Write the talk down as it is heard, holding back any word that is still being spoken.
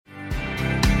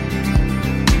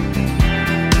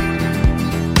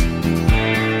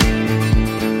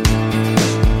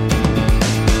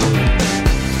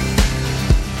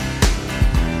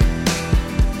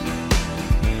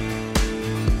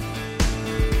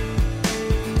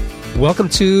Welcome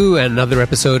to another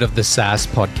episode of the SaaS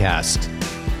Podcast.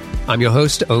 I'm your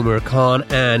host, Omar Khan,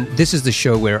 and this is the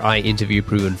show where I interview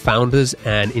proven founders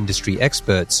and industry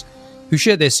experts who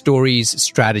share their stories,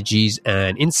 strategies,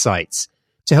 and insights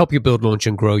to help you build, launch,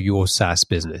 and grow your SaaS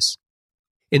business.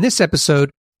 In this episode,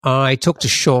 I talked to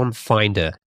Shawn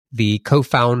Finder, the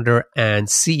co-founder and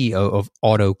CEO of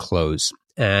AutoClose,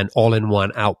 an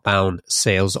all-in-one outbound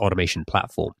sales automation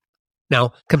platform.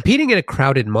 Now, competing in a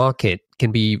crowded market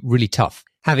can be really tough.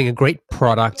 Having a great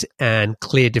product and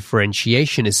clear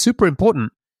differentiation is super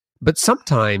important, but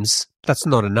sometimes that's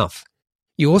not enough.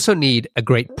 You also need a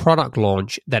great product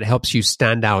launch that helps you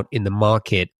stand out in the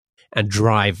market and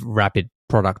drive rapid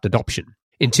product adoption.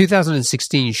 In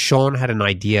 2016, Shawn had an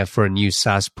idea for a new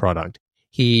SaaS product.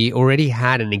 He already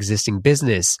had an existing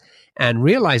business and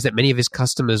realized that many of his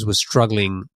customers were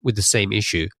struggling with the same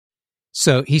issue.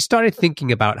 So he started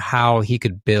thinking about how he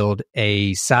could build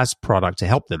a SaaS product to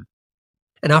help them.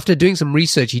 And after doing some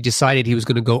research, he decided he was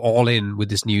going to go all in with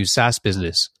this new SaaS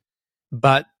business.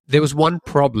 But there was one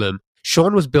problem.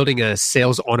 Shawn was building a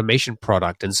sales automation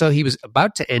product, and so he was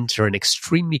about to enter an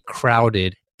extremely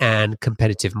crowded and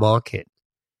competitive market.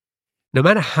 No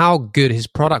matter how good his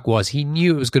product was, he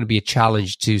knew it was going to be a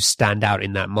challenge to stand out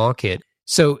in that market.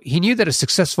 So he knew that a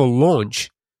successful launch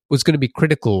was going to be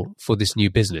critical for this new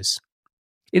business.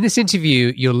 In this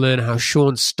interview, you'll learn how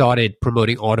Shawn started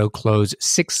promoting AutoClose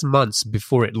 6 months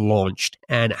before it launched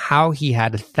and how he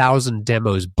had 1,000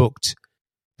 demos booked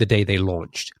the day they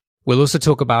launched. We'll also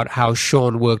talk about how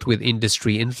Shawn worked with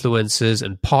industry influencers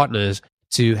and partners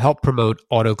to help promote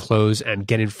AutoClose and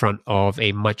get in front of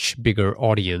a much bigger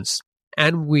audience.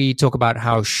 And we talk about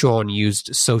how Shawn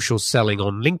used social selling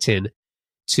on LinkedIn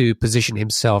to position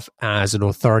himself as an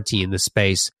authority in the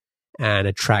space and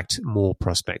attract more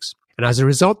prospects. And as a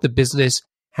result, the business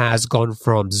has gone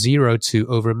from zero to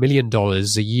over $1 million a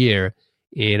year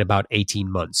in about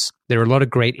 18 months. There are a lot of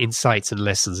great insights and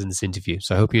lessons in this interview,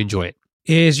 so I hope you enjoy it.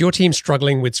 Is your team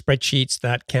struggling with spreadsheets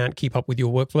that can't keep up with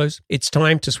your workflows? It's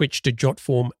time to switch to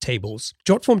JotForm Tables.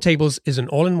 JotForm Tables is an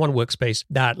all-in-one workspace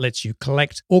that lets you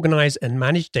collect, organize, and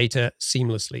manage data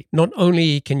seamlessly. Not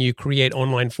only can you create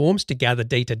online forms to gather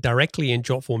data directly in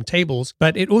JotForm Tables,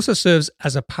 but it also serves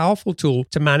as a powerful tool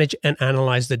to manage and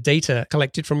analyze the data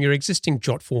collected from your existing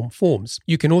JotForm forms.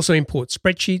 You can also import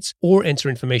spreadsheets or enter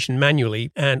information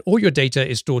manually, and all your data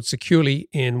is stored securely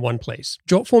in one place.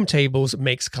 JotForm Tables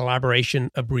makes collaboration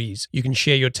a breeze. You can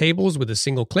share your tables with a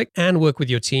single click and work with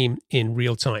your team in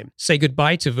real time. Say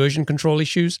goodbye to version control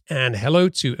issues and hello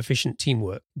to efficient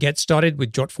teamwork. Get started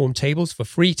with JotForm Tables for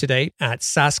free today at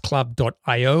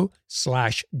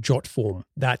saasclub.io/jotform.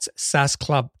 That's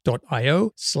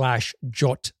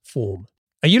saasclub.io/jotform.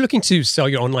 Are you looking to sell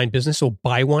your online business or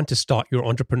buy one to start your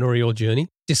entrepreneurial journey?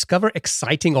 Discover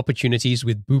exciting opportunities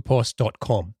with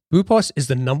boopos.com. Boopos is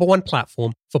the #1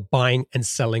 platform for buying and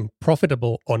selling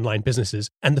profitable online businesses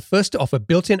and the first to offer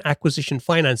built-in acquisition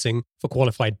financing for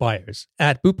qualified buyers.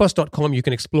 At boopos.com, you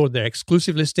can explore their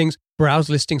exclusive listings, browse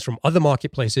listings from other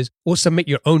marketplaces, or submit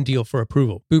your own deal for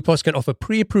approval. Boopos can offer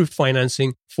pre-approved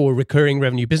financing for recurring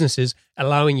revenue businesses,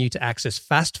 allowing you to access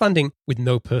fast funding with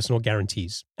no personal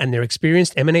guarantees. And their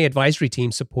experienced M&A advisory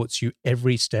team supports you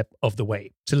every step of the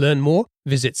way. To learn more,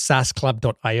 visit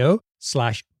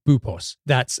saasclub.io/boopos.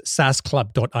 That's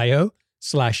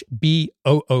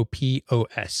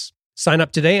saasclub.io/boopos. Sign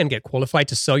up today and get qualified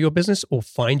to sell your business or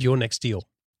find your next deal.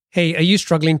 Hey, are you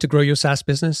struggling to grow your SaaS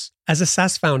business? As a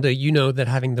SaaS founder, you know that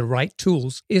having the right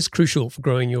tools is crucial for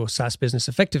growing your SaaS business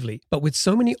effectively. But with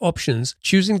so many options,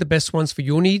 choosing the best ones for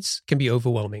your needs can be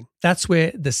overwhelming. That's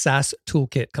where the SaaS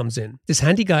Toolkit comes in. This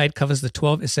handy guide covers the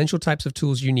 12 essential types of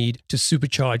tools you need to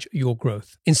supercharge your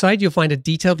growth. Inside, you'll find a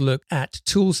detailed look at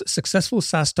tools successful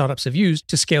SaaS startups have used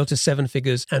to scale to 7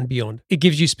 figures and beyond. It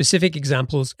gives you specific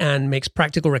examples and makes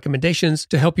practical recommendations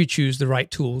to help you choose the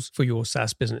right tools for your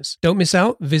SaaS business. Don't miss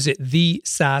out. Visit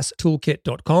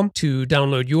thesaastoolkit.com to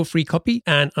download your free copy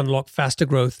and unlock faster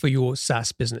growth for your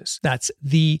SaaS business. That's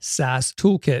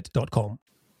thesaastoolkit.com.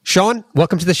 Shawn,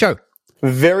 welcome to the show.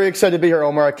 Very excited to be here,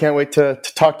 Omar. I can't wait to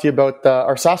talk to you about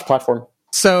our SaaS platform.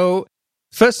 So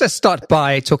first, let's start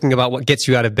by talking about what gets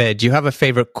you out of bed. Do you have a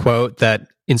favorite quote that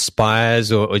inspires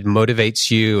or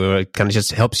motivates you or kind of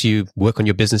just helps you work on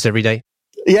your business every day?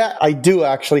 Yeah, I do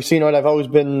actually. So, I've always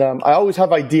been, I always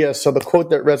have ideas. So the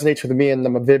quote that resonates with me, and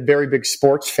I'm a very big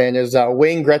sports fan, is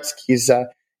Wayne Gretzky's,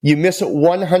 you miss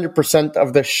 100%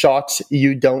 of the shots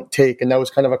you don't take. And that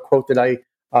was kind of a quote that I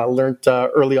learned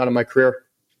early on in my career.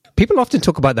 People often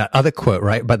talk about that other quote,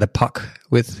 right? About the puck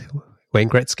with Wayne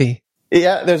Gretzky.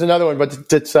 Yeah, there's another one,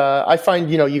 but it's, I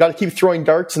find, you got to keep throwing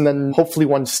darts and then hopefully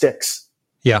one sticks.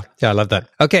 Yeah, I love that.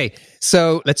 Okay,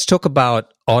 so let's talk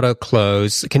about auto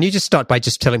close. Can you just start by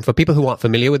just telling, for people who aren't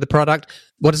familiar with the product,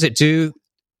 what does it do?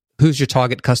 Who's your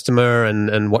target customer,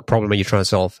 and what problem are you trying to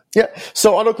solve? Yeah.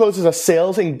 So AutoClose is a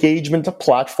sales engagement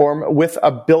platform with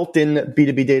a built-in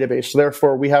B2B database. So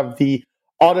therefore, we have the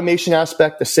automation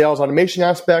aspect, the sales automation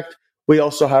aspect. We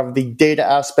also have the data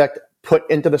aspect put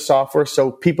into the software.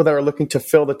 So people that are looking to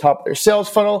fill the top of their sales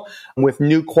funnel with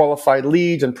new qualified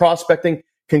leads and prospecting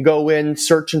can go in,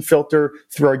 search and filter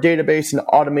through our database and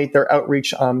automate their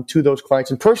outreach to those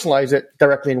clients and personalize it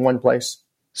directly in one place.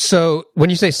 So when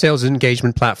you say sales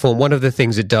engagement platform, one of the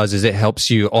things it does is it helps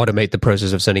you automate the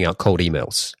process of sending out cold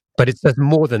emails. But it does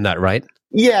more than that, right?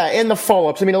 Yeah, and the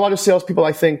follow-ups. I mean, a lot of salespeople,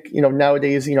 I think,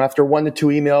 nowadays, after 1 to 2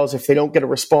 emails, if they don't get a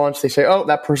response, they say, oh,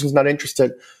 that person's not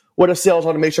interested. What a sales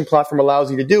automation platform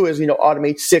allows you to do is,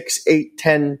 automate 6, 8,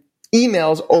 10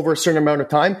 emails over a certain amount of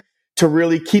time to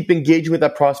really keep engaging with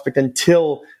that prospect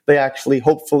until they actually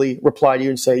hopefully reply to you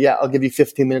and say, yeah, I'll give you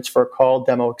 15 minutes for a call,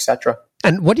 demo, etc.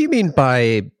 And what do you mean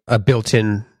by a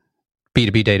built-in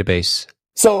B2B database?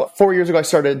 So 4 years ago, I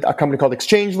started a company called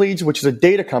Exchange Leads, which is a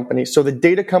data company. So the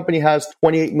data company has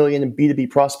 28 million in B2B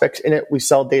prospects in it. We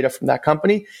sell data from that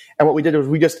company. And what we did was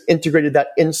we just integrated that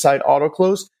inside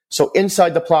AutoClose. So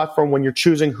inside the platform, when you're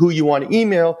choosing who you want to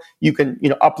email, you can,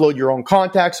 upload your own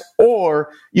contacts,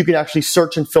 or you can actually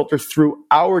search and filter through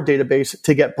our database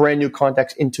to get brand new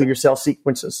contacts into your sales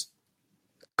sequences.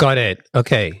 Got it.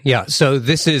 Okay. Yeah. So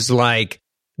this is like,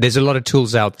 there's a lot of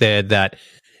tools out there that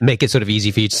make it sort of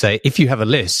easy for you to say, if you have a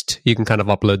list, you can kind of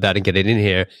upload that and get it in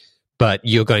here. But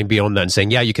you're going beyond that and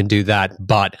saying, yeah, you can do that.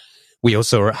 But we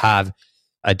also have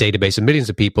a database of millions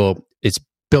of people. It's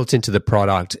built into the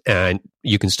product and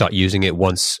you can start using it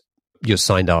once you're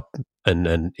signed up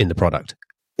and in the product.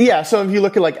 Yeah. So if you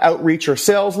look at like Outreach or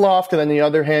Sales Loft, and then on the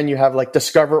other hand, you have like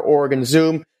Discover, Org, and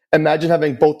Zoom. Imagine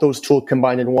having both those tools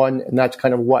combined in one, and that's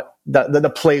kind of what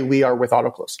the play we are with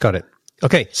AutoClose. Got it.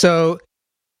 Okay, so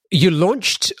you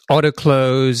launched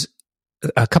AutoClose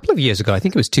a couple of years ago. I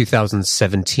think it was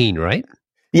 2017, right?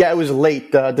 Yeah, it was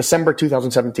late, December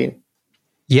 2017.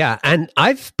 Yeah, and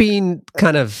I've been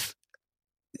kind of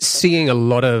seeing a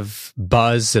lot of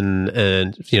buzz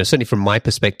and certainly from my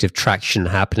perspective, traction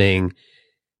happening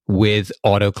with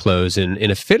AutoClose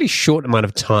in a fairly short amount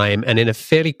of time and in a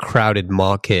fairly crowded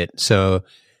market. So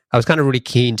I was kind of really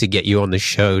keen to get you on the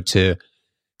show to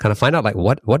kind of find out, like,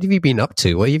 what have you been up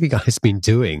to? What have you guys been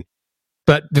doing?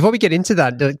 But before we get into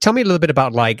that, tell me a little bit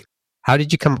about, like, how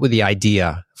did you come up with the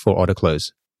idea for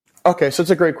AutoClose? Okay, so it's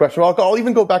a great question. I'll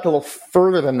even go back a little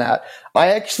further than that. I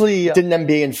actually did an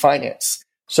MBA in finance.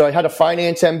 So I had a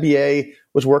finance MBA,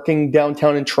 was working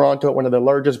downtown in Toronto at one of the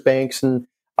largest banks, and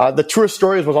the truest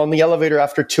story was on the elevator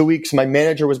after 2 weeks. My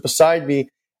manager was beside me,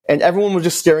 and everyone was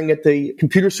just staring at the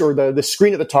computer or the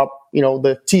screen at the top,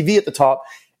 the TV at the top,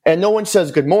 and no one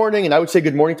says good morning. And I would say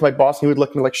good morning to my boss, and he would look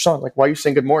at me like, Shawn, like, why are you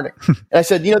saying good morning? And I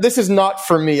said, this is not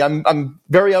for me. I'm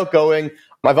very outgoing.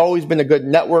 I've always been a good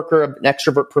networker, an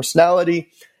extrovert personality,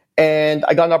 and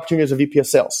I got an opportunity as a VP of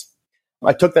sales.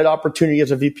 I took that opportunity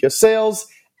as a VP of sales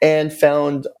and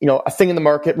found, a thing in the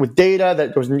market with data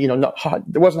that was,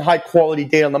 there wasn't high quality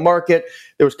data on the market.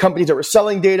 There was companies that were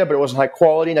selling data, but it wasn't high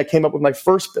quality. And I came up with my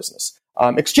first business,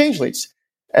 Exchange Leads.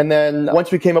 And then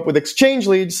once we came up with Exchange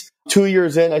Leads, 2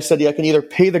 years in, I said, I can either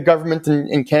pay the government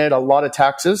in Canada a lot of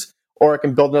taxes, or I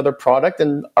can build another product.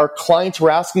 And our clients were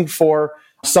asking for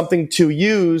something to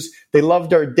use. They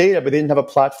loved our data, but they didn't have a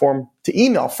platform to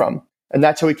email from. And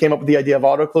that's how we came up with the idea of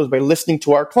AutoClose, by listening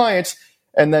to our clients.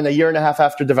 And then a year and a half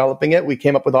after developing it, we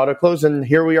came up with AutoClose, and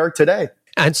here we are today.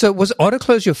 And so was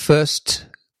AutoClose your first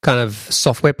kind of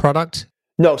software product?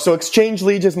 No. So Exchange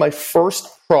Leads is my first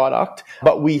product,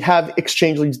 but we have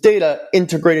Exchange Leads data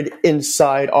integrated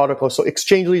inside AutoClose. So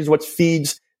Exchange Leads is what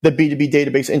feeds the B2B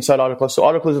database inside AutoClose. So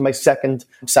AutoClose is my second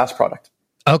SaaS product.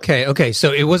 Okay.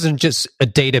 So it wasn't just a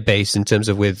database in terms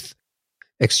of with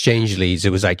Exchange Leads,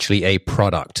 it was actually a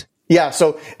product. Yeah.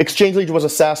 So Exchange Leads was a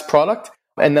SaaS product.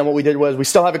 And then what we did was we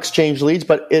still have Exchange Leads,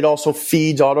 but it also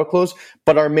feeds AutoClose.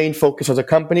 But our main focus as a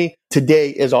company today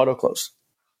is AutoClose.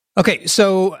 Okay,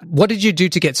 so what did you do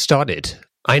to get started?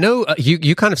 I know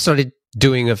you kind of started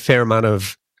doing a fair amount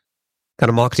of kind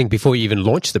of marketing before you even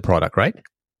launched the product, right?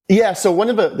 Yeah, so one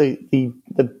of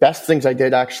the best things I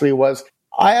did actually was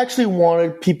I actually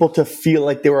wanted people to feel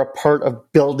like they were a part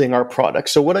of building our product.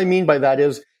 So what I mean by that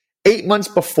is 8 months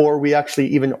before we actually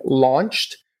even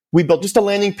launched, we built just a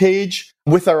landing page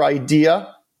with our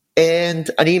idea and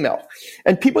an email.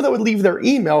 And people that would leave their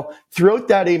email, throughout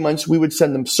that 8 months, we would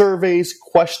send them surveys,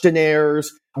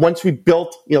 questionnaires, Once we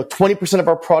built, 20% of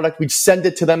our product, we'd send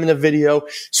it to them in a video.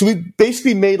 So we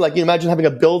basically made, like, you imagine having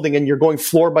a building and you're going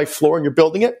floor by floor and you're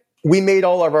building it. We made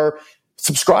all of our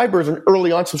subscribers and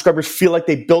early on subscribers feel like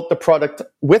they built the product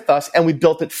with us and we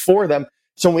built it for them.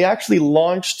 So when we actually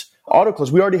launched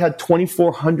AutoClose, we already had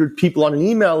 2,400 people on an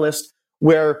email list,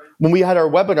 where when we had our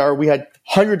webinar, we had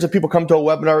hundreds of people come to a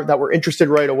webinar that were interested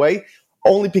right away,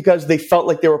 only because they felt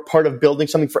like they were part of building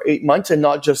something for 8 months and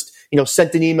not just,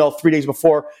 sent an email 3 days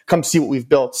before, come see what we've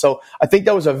built. So I think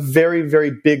that was a very,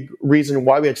 very big reason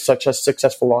why we had such a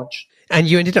successful launch. And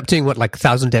you ended up doing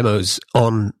 1,000 demos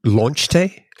on launch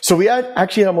day? So we had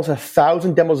actually almost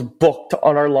 1,000 demos booked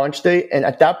on our launch day. And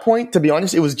at that point, to be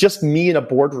honest, it was just me in a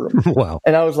boardroom. Wow.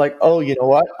 And I was like, oh, you know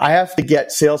what? I have to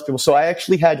get salespeople. So I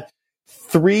actually had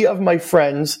 3 of my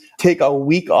friends take a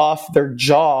week off their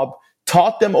job,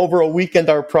 taught them over a weekend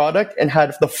our product, and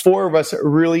had the 4 of us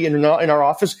really in our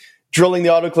office drilling the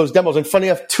AutoClose demos. And funny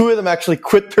enough, 2 of them actually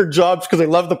quit their jobs because they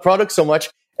love the product so much,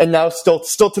 and now still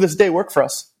to this day work for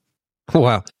us.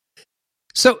 Wow.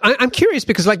 So I'm curious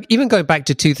because, even going back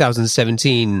to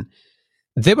 2017,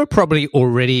 there were probably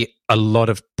already a lot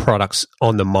of products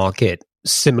on the market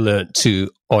similar to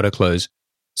AutoClose.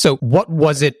 So what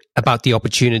was it about the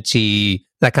opportunity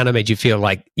that kind of made you feel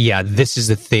like, yeah, this is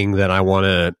the thing that I want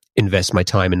to invest my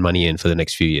time and money in for the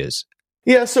next few years?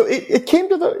 Yeah, so it came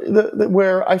to the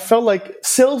where I felt like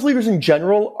sales leaders in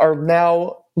general are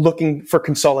now looking for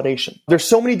consolidation. There's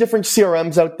so many different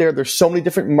CRMs out there. There's so many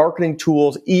different marketing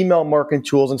tools, email marketing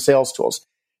tools, and sales tools.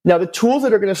 Now, the tools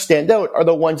that are going to stand out are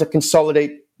the ones that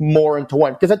consolidate more into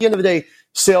one. Because at the end of the day,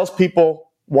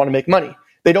 salespeople want to make money.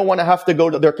 They don't want to have to go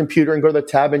to their computer and go to the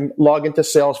tab and log into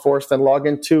Salesforce, then log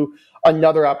into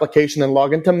another application, then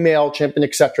log into MailChimp, and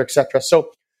et cetera, et cetera.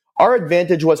 So our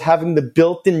advantage was having the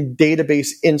built-in database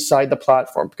inside the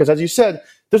platform. Because as you said,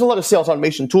 there's a lot of sales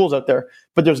automation tools out there,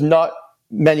 but there's not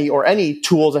many or any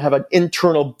tools that have an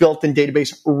internal built-in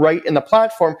database right in the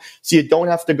platform. So you don't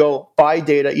have to go buy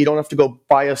data. You don't have to go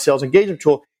buy a sales engagement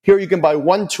tool. Here you can buy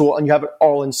one tool and you have it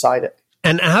all inside it.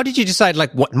 And how did you decide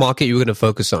what market you were going to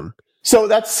focus on? So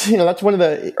that's one of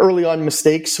the early on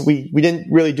mistakes. We didn't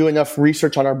really do enough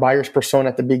research on our buyer's persona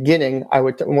at the beginning. And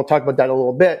we'll talk about that a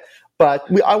little bit. But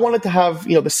I wanted to have,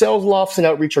 the sales lofts and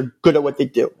outreach are good at what they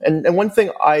do. And one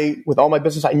thing with all my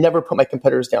business, I never put my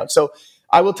competitors down. So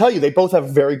I will tell you, they both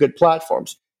have very good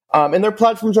platforms. And their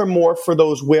platforms are more for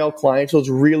those whale clients,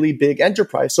 those really big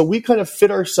enterprise. So we kind of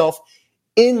fit ourselves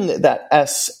in that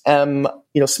SM,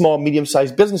 small,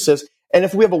 medium-sized businesses. And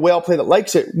if we have a whale play that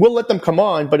likes it, we'll let them come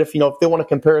on. But if they want to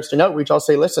compare us to an outreach, I'll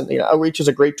say, listen, outreach is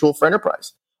a great tool for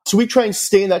enterprise. So we try and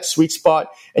stay in that sweet spot.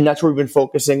 And that's where we've been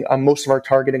focusing on most of our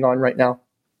targeting on right now.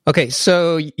 Okay.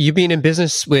 So you've been in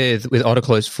business with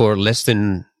AutoClose for less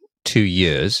than 2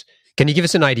 years. Can you give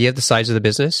us an idea of the size of the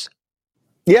business?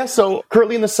 Yeah. So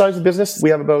currently in the size of the business,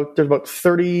 there's about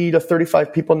 30 to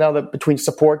 35 people now that between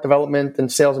support, development,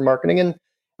 and sales and marketing. And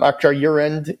actually our year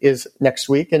end is next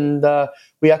week. And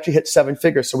we actually hit 7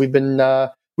 figures. So we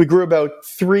grew about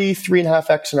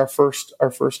 3.5x in our first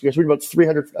year. So we did about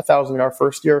 300,000 in our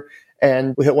first year.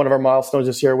 And we hit one of our milestones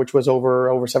this year, which was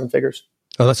over 7 figures.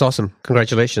 Oh, that's awesome.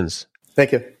 Congratulations.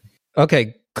 Thank you.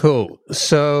 Okay, cool.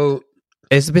 So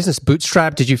is the business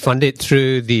bootstrapped? Did you fund it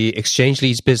through the exchange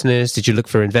leads business? Did you look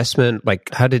for investment?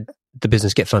 How did the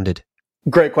business get funded?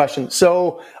 Great question.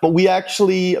 So we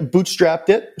actually bootstrapped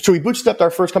it. So we bootstrapped our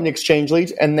first company, Exchange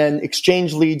Leads, and then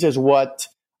Exchange Leads is what,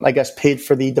 I guess, paid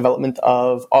for the development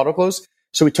of AutoClose.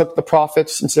 So we took the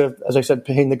profits, instead of, as I said,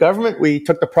 paying the government, we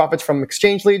took the profits from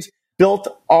Exchange Leads, built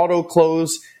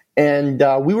AutoClose, and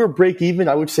we were break even,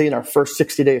 I would say, in our first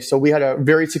 60 days. So we had a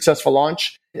very successful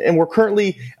launch. And we're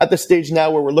currently at the stage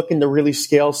now where we're looking to really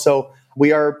scale. So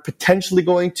we are potentially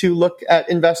going to look at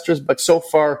investors, but so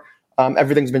far,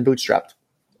 everything's been bootstrapped.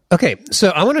 Okay. So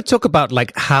I want to talk about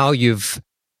how you've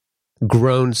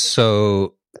grown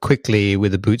so quickly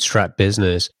with the bootstrap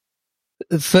business.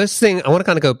 The first thing, I want to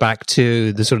kind of go back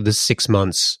to the 6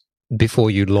 months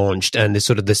before you launched and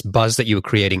this buzz that you were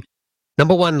creating.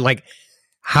 Number one,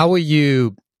 how are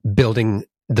you building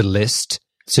the list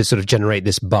to sort of generate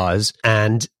this buzz?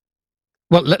 And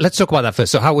let's talk about that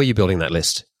first. So how were you building that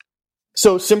list?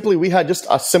 So simply, we had just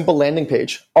a simple landing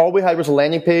page. All we had was a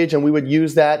landing page, and we would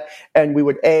use that. And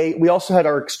we also had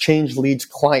our Exchange Leads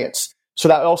clients. So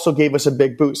that also gave us a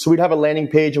big boost. So we'd have a landing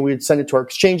page and we'd send it to our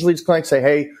Exchange Leads clients, say,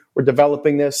 hey, we're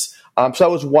developing this. So that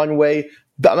was one way.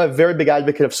 I'm a very big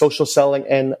advocate of social selling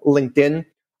and LinkedIn.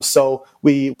 So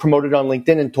we promoted on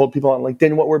LinkedIn and told people on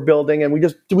LinkedIn what we're building. And we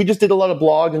just did a lot of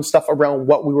blogs and stuff around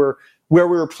where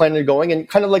we were planning on going and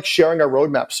kind of like sharing our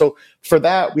roadmap. So for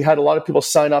that, we had a lot of people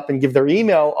sign up and give their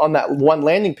email on that one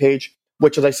landing page,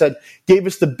 which, as I said, gave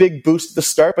us the big boost at the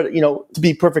start. But, to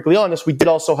be perfectly honest, we did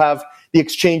also have the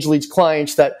exchange leads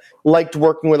clients that liked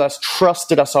working with us,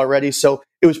 trusted us already. So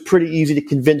it was pretty easy to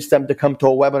convince them to come to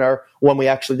a webinar when we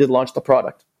actually did launch the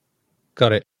product.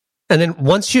 Got it. And then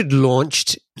once you'd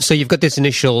launched, so you've got this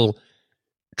initial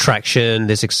traction,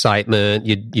 this excitement,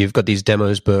 you've got these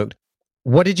demos booked.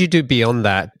 What did you do beyond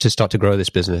that to start to grow this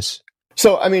business?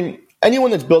 So,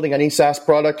 anyone that's building any SaaS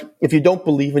product, if you don't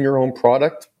believe in your own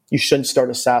product, you shouldn't start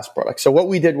a SaaS product. So what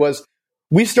we did was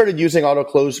we started using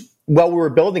AutoClose while we were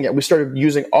building it. We started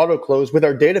using AutoClose with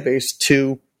our database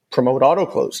to promote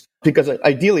AutoClose because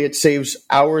ideally it saves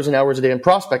hours and hours a day in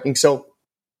prospecting. So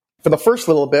for the first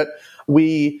little bit,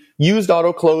 we used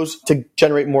AutoClose to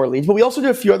generate more leads, but we also did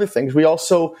a few other things. We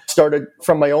also started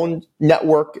from my own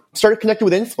network, started connecting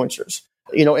with influencers,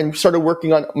 and started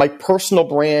working on my personal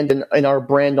brand and our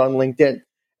brand on LinkedIn.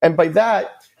 And by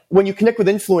that, when you connect with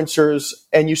influencers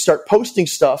and you start posting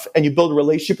stuff and you build a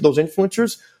relationship with those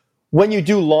influencers, when you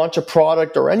do launch a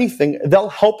product or anything, they'll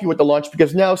help you with the launch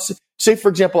because now, say, for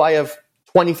example, I have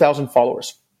 20,000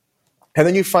 followers. And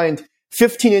then you find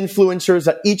 15 influencers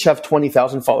that each have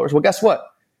 20,000 followers. Well, guess what?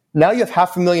 Now you have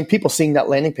 500,000 people seeing that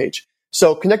landing page.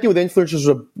 So connecting with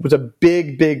influencers was a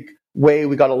big, big way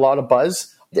we got a lot of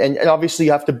buzz. And obviously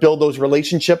you have to build those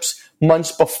relationships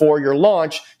months before your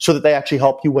launch so that they actually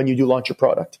help you when you do launch your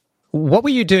product. What were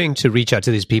you doing to reach out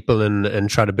to these people and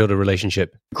try to build a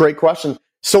relationship? Great question.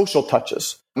 Social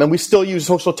touches. And we still use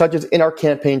social touches in our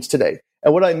campaigns today.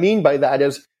 And what I mean by that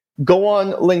is go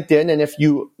on LinkedIn.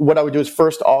 And what I would do is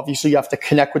first, obviously, you have to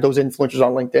connect with those influencers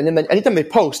on LinkedIn. And then anytime they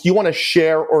post, you want to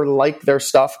share or like their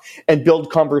stuff and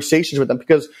build conversations with them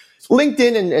because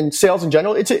LinkedIn and sales in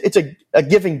general, it's a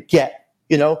give and get.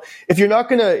 If you're not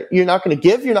gonna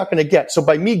give, you're not gonna get. So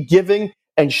by me giving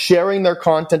and sharing their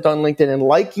content on LinkedIn and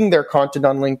liking their content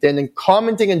on LinkedIn and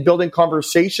commenting and building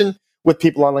conversation with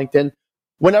people on LinkedIn,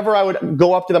 whenever I would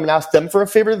go up to them and ask them for a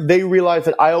favor, they realize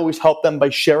that I always help them by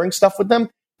sharing stuff with them.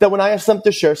 That when I ask them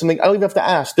to share something, I don't even have to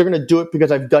ask. They're going to do it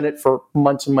because I've done it for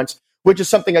months and months, which is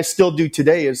something I still do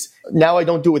today. Is now I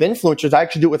don't do it with influencers. I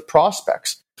actually do it with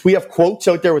prospects. We have quotes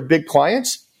out there with big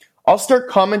clients. I'll start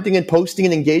commenting and posting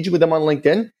and engaging with them on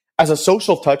LinkedIn as a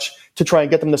social touch to try and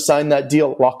get them to sign that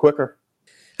deal a lot quicker.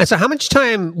 And so how much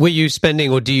time were you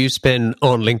spending or do you spend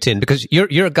on LinkedIn? Because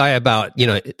you're a guy about,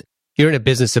 you're in a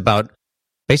business about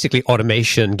basically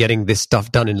automation, getting this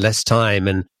stuff done in less time.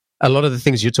 And a lot of the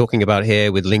things you're talking about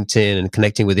here with LinkedIn and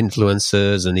connecting with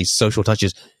influencers and these social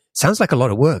touches sounds like a lot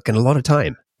of work and a lot of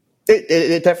time.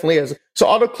 It definitely is. So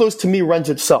AutoClose to me runs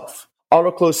itself.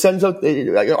 AutoClose sends out,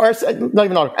 not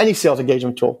even any sales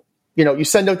engagement tool. You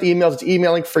send out the emails, it's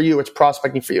emailing for you, it's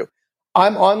prospecting for you.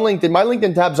 I'm on LinkedIn. My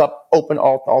LinkedIn tab's open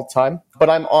all the time, but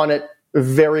I'm on it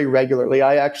very regularly.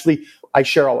 I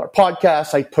share all our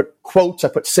podcasts. I put quotes. I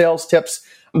put sales tips.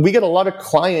 We get a lot of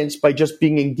clients by just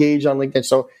being engaged on LinkedIn.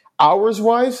 So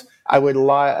hours-wise, I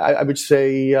would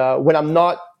say when I'm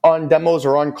not on demos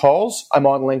or on calls, I'm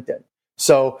on LinkedIn.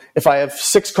 So if I have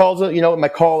 6 calls, my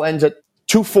call ends at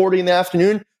 2:40 in the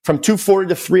afternoon. From 2:40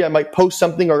 to 3, I might post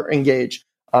something or engage.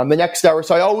 The next hour,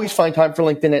 so I always find time for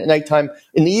LinkedIn at nighttime.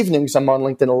 In the evenings, I'm on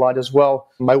LinkedIn a lot as well.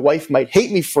 My wife might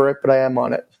hate me for it, but I am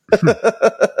on it.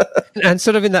 And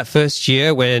sort of in that first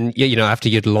year when, after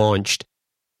you'd launched,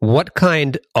 what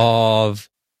kind of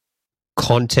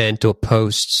content or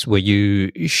posts were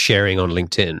you sharing on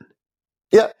LinkedIn?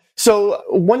 Yeah. So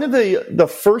one of the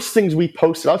first things we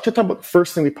posted, I'll just talk about the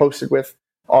first thing we posted with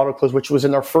AutoClose, which was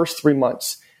in our first 3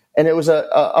 months. And it was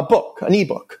a book, an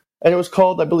ebook. And it was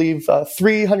called, I believe,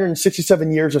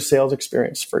 367 Years of Sales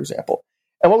Experience, for example.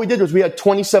 And what we did was we had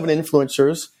 27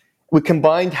 influencers. We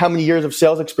combined how many years of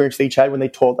sales experience they each had when they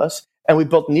told us, and we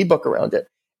built an ebook around it.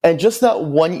 And just that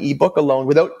one ebook alone,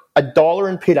 without $1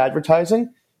 in paid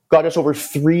advertising, got us over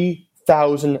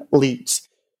 3,000 leads.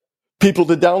 People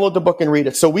to download the book and read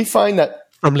it. So we find that...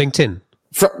 From LinkedIn?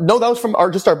 No, that was from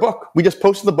our book. We just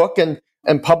posted the book and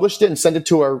published it and sent it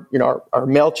to our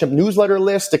MailChimp newsletter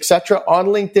list, etc. On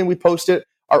LinkedIn, we posted it.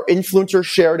 Our influencers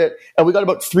shared it, and we got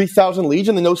about 3,000 leads.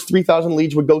 And then those 3,000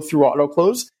 leads would go through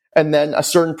AutoClose, and then a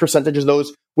certain percentage of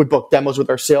those would book demos with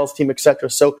our sales team, etc.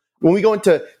 So when we go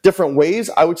into different ways,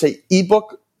 I would say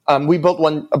ebook. We built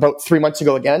one about 3 months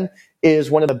ago. Again,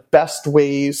 is one of the best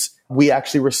ways we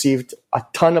actually received a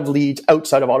ton of leads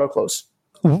outside of AutoClose.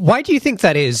 Why do you think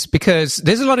that is? Because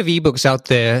there's a lot of ebooks out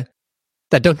there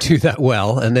that don't do that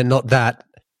well, and they're not that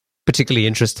particularly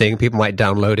interesting. People might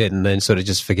download it and then sort of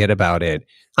just forget about it.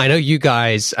 I know you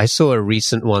guys, I saw a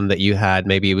recent one that you had.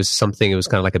 Maybe it was kind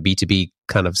of like a B2B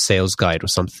kind of sales guide or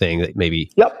something that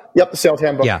maybe. Yep, the sales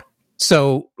handbook. Yeah.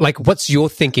 So like, what's your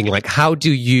thinking? Like, how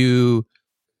do you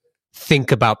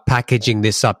think about packaging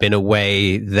this up in a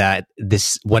way that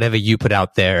this, whatever you put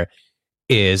out there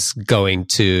is going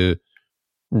to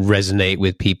resonate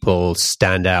with people,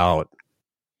 stand out?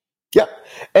 Yeah.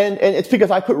 And it's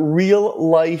because I put real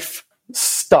life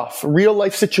stuff, real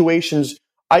life situations.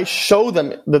 I show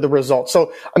them the results.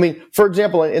 So, I mean, for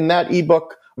example, in that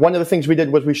ebook, one of the things we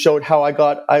did was we showed how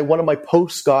one of my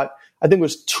posts got, I think it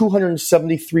was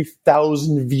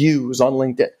 273,000 views on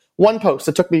LinkedIn. One post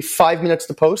that took me 5 minutes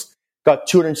to post got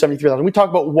 273,000. We talked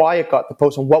about why it got the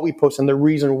post and what we post and the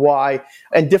reason why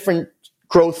and different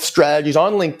growth strategies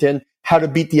on LinkedIn, how to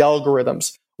beat the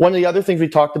algorithms. One of the other things we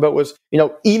talked about was,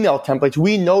 email templates.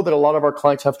 We know that a lot of our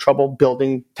clients have trouble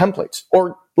building templates,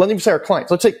 or let me say our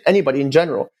clients. Let's say anybody in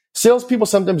general. Salespeople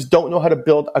sometimes don't know how to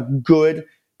build a good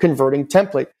converting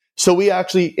template. So we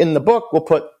actually, in the book, will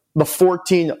put the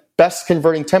 14 best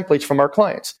converting templates from our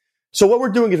clients. So what we're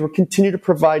doing is we're continue to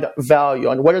provide value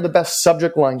on what are the best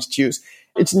subject lines to use.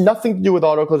 It's nothing to do with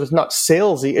autoclose. It's not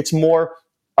salesy. It's more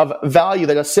of value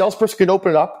that a salesperson can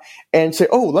open it up and say,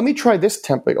 oh, let me try this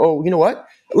template. Oh, you know what?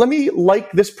 Let me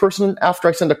like this person after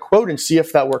I send a quote and see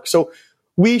if that works. So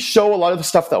we show a lot of the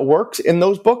stuff that works in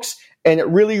those books, and it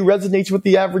really resonates with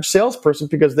the average salesperson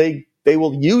because they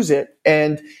will use it.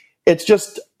 And it's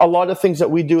just a lot of things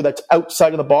that we do that's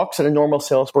outside of the box that a normal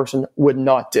salesperson would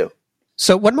not do.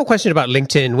 So one more question about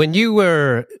LinkedIn. When you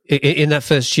were in that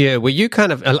first year, were you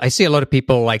I see a lot of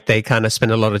people, like they kind of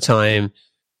spend a lot of time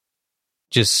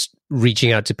just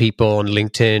reaching out to people on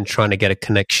LinkedIn, trying to get a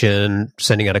connection,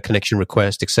 sending out a connection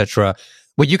request, etc.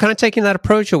 Were you kind of taking that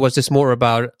approach, or was this more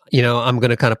about, I'm going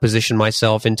to kind of position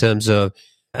myself in terms of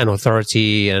an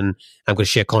authority and I'm going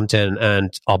to share content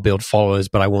and I'll build followers,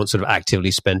 but I won't sort of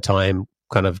actively spend time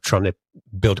kind of trying to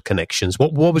build connections?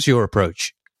 What was your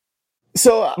approach?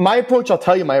 So my approach, I'll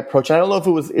tell you my approach. And I don't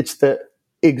know if it's the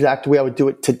exact way I would do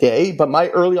it today, but my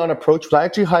early on approach was I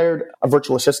actually hired a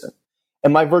virtual assistant.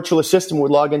 And my virtual assistant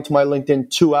would log into my LinkedIn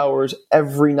 2 hours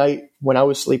every night when I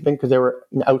was sleeping because they were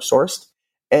outsourced.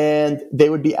 And they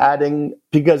would be adding,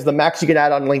 because the max you can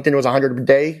add on LinkedIn was 100 a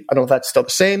day. I don't know if that's still the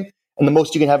same. And the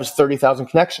most you can have is 30,000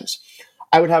 connections.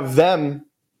 I would have them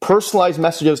personalize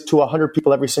messages to 100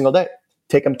 people every single day.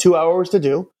 Take them 2 hours to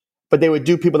do, but they would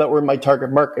do people that were in my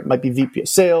target market. Might be VP of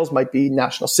sales, might be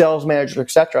national sales manager,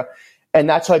 etc. And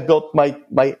that's how I built my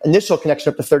initial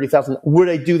connection up to 30,000. Would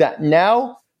I do that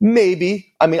now?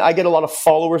 Maybe. I mean, I get a lot of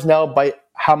followers now by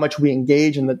how much we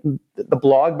engage in the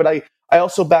blog, but I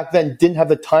also back then didn't have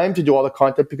the time to do all the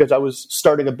content because I was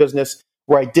starting a business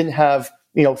where I didn't have,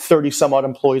 30 some odd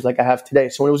employees like I have today.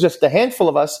 So when it was just a handful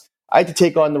of us, I had to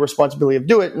take on the responsibility of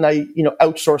do it, and I,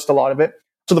 outsourced a lot of it.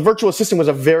 So the virtual assistant was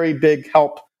a very big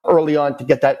help early on to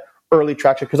get that early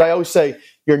traction. Because I always say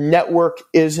your network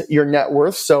is your net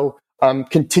worth. So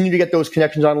continue to get those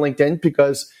connections on LinkedIn,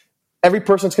 because every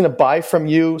person that's going to buy from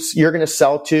you, you're going to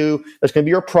sell to, that's going to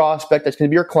be your prospect, that's going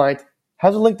to be your client,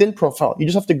 has a LinkedIn profile. You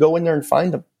just have to go in there and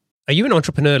find them. Are you an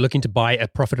entrepreneur looking to buy a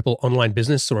profitable online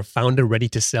business or a founder ready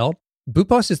to sell?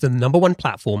 Boopos is the #1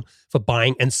 platform for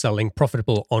buying and selling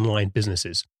profitable online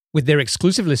businesses. With their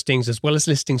exclusive listings, as well as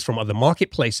listings from other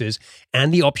marketplaces,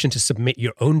 and the option to submit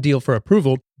your own deal for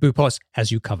approval, Boopos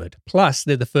has you covered. Plus,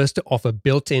 they're the first to offer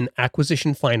built-in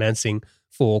acquisition financing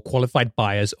for qualified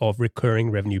buyers of recurring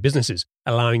revenue businesses,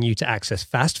 allowing you to access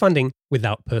fast funding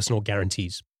without personal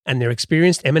guarantees. And their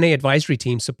experienced M&A advisory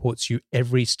team supports you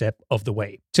every step of the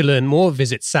way. To learn more,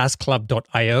 visit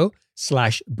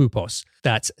saasclub.io/Boopos.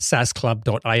 That's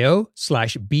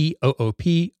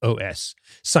saasclub.io/BOOPOS.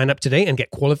 Sign up today and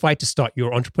get qualified to start your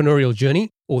entrepreneurial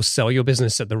journey or sell your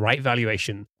business at the right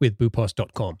valuation with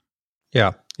Boopos.com.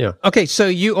 Yeah. Okay, so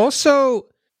you also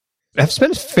have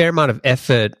spent a fair amount of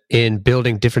effort in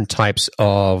building different types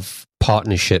of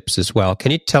partnerships as well.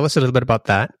 Can you tell us a little bit about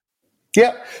that?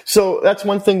 Yeah. So that's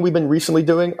one thing we've been recently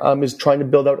doing is trying to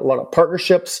build out a lot of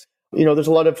partnerships. There's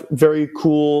a lot of very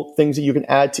cool things that you can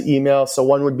add to email. So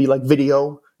one would be like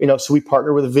video, so we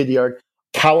partner with Vidyard.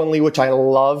 Calendly, which I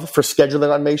love for scheduling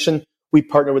automation, we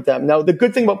partner with them. Now, the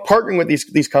good thing about partnering with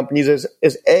these companies is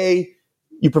A,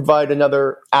 you provide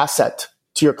another asset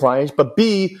to your clients, but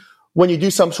B, when you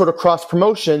do some sort of cross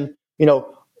promotion,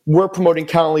 we're promoting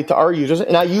Calendly to our users,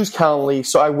 and I use Calendly,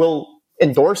 so I will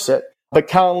endorse it. But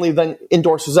Calendly then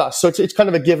endorses us. So it's kind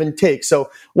of a give and take. So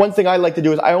one thing I like to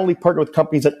do is I only partner with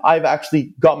companies that I've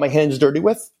actually got my hands dirty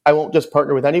with. I won't just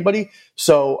partner with anybody.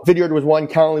 So Vidyard was one,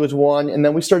 Calendly was one. And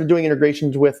then we started doing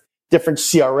integrations with different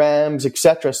CRMs,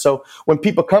 etc. So when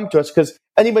people come to us, because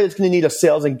anybody that's going to need a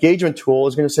sales engagement tool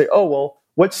is going to say, oh, well,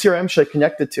 what CRM should I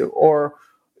connect it to? Or,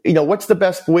 what's the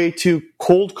best way to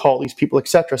cold call these people,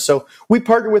 etc. So we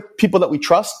partner with people that we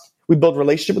trust. We build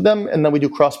relationship with them, and then we do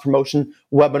cross promotion,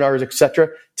 webinars, etc.,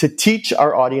 to teach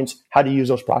our audience how to use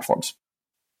those platforms.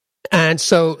 And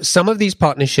so some of these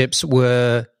partnerships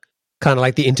were kind of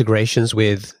like the integrations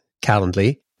with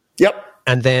Calendly. Yep.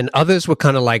 And then others were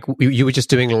kind of like, you were just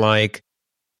doing like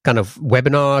kind of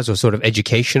webinars or sort of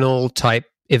educational type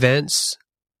events.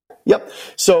 Yep.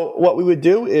 So what we would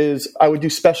do is I would do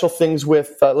special things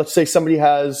with, let's say somebody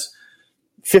has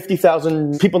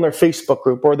 50,000 people in their Facebook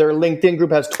group, or their LinkedIn group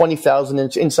has 20,000 and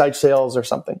it's inside sales or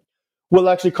something. We'll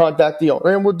actually contact the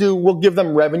owner and we'll give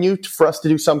them revenue for us to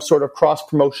do some sort of cross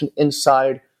promotion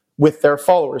inside with their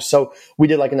followers. So we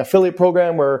did like an affiliate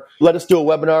program where let us do a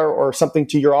webinar or something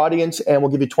to your audience and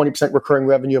we'll give you 20% recurring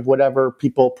revenue of whatever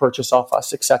people purchase off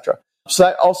us, etc. So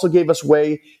that also gave us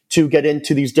way to get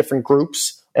into these different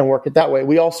groups and work it that way.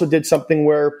 We also did something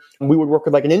where we would work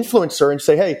with like an influencer and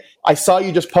say, hey, I saw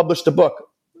you just published a book.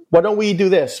 Why don't we do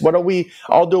this? Why don't we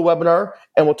all do a webinar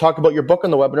and we'll talk about your book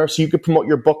on the webinar so you can promote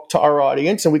your book to our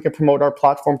audience and we can promote our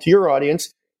platform to your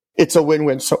audience. It's a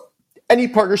win-win. So any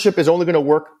partnership is only going to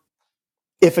work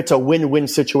if it's a win-win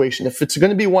situation. If it's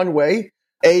going to be one way,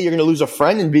 A, you're going to lose a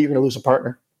friend, and B, you're going to lose a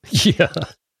partner. Yeah,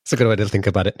 that's a good way to think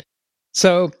about it.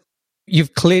 So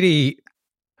you've clearly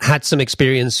had some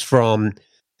experience from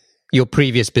your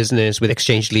previous business with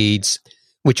Exchange Leads,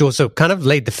 which also kind of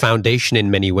laid the foundation in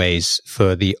many ways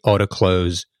for the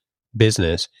auto-close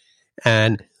business.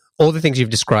 And all the things you've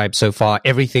described so far,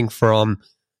 everything from,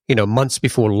 months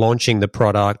before launching the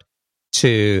product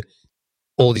to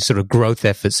all these sort of growth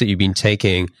efforts that you've been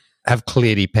taking have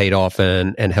clearly paid off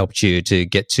and helped you to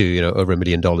get to, over $1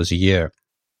 million a year.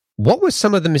 What were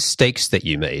some of the mistakes that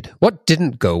you made? What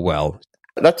didn't go well?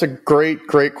 That's a great,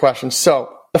 great question.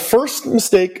 So the first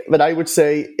mistake that I would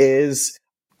say is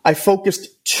I focused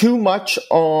too much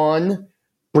on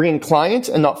bringing clients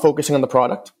and not focusing on the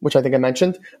product, which I think I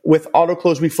mentioned. With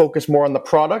AutoClose, we focus more on the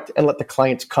product and let the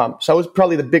clients come. So that was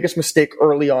probably the biggest mistake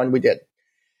early on we did.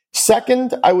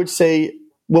 Second, I would say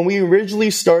when we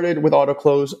originally started with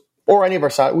AutoClose or any of our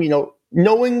side,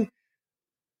 knowing,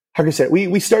 how can I say it?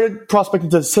 We started prospecting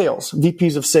to sales,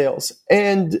 VPs of sales.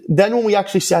 And then when we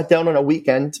actually sat down on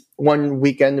one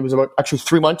weekend, it was about actually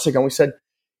 3 months ago, and we said,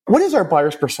 what is our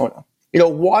buyer's persona?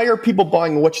 Why are people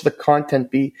buying? What should the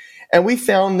content be? And we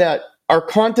found that our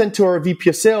content to our VP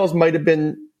of sales might have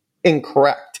been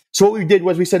incorrect. So what we did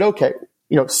was we said, okay,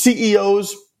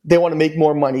 CEOs, they want to make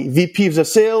more money. VPs of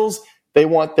sales, they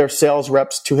want their sales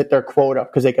reps to hit their quota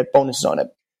because they get bonuses on it.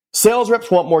 Sales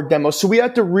reps want more demos. So we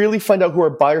had to really find out who our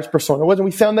buyer's persona was. And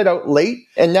we found that out late.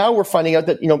 And now we're finding out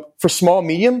that, for small,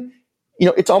 medium,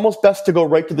 it's almost best to go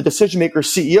right to the decision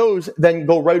makers, CEOs, than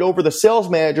go right over the sales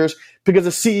managers, because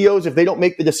the CEOs, if they don't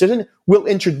make the decision, will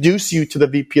introduce you to the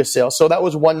VP of sales. So that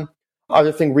was one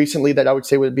other thing recently that I would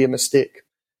say would be a mistake.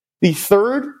 The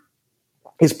third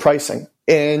is pricing.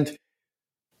 And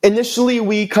initially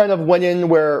we kind of went in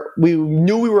where we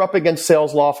knew we were up against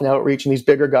Sales Loft and Outreach and these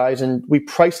bigger guys, and we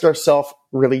priced ourselves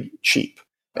really cheap.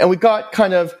 And we got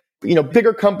kind of,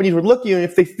 bigger companies would look at you, and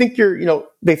if they think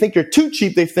you're too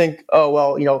cheap, they think, oh,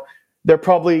 well, they're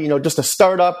probably, just a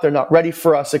startup. They're not ready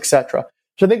for us, etc.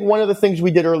 So I think one of the things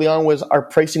we did early on was our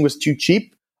pricing was too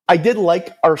cheap. I did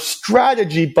like our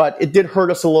strategy, but it did hurt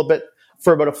us a little bit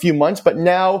for about a few months. But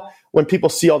now when people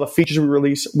see all the features we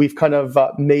release, we've kind of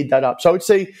made that up. So I would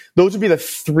say those would be the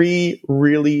 3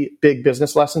 really big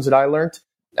business lessons that I learned.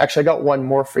 Actually, I got one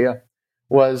more for you,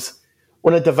 was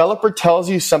when a developer tells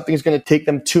you something's going to take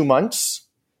them 2 months,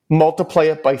 multiply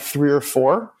it by 3 or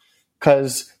 4,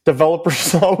 because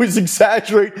developers always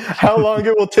exaggerate how long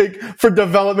it will take for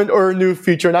development or a new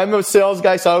feature. And I'm a sales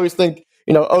guy, so I always think,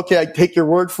 okay, I take your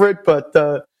word for it, but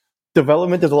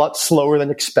development is a lot slower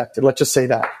than expected. Let's just say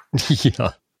that.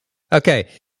 Yeah. Okay.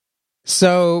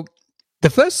 So the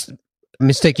first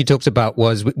mistake you talked about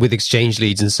was with Exchange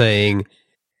Leads and saying,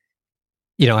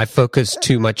 I focus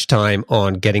too much time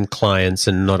on getting clients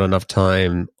and not enough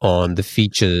time on the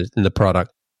features in the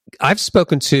product. I've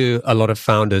spoken to a lot of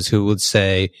founders who would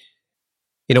say,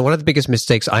 one of the biggest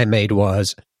mistakes I made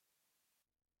was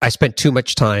I spent too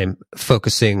much time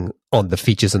focusing on the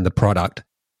features in the product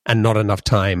and not enough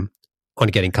time on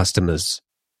getting customers.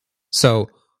 So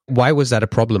why was that a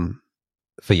problem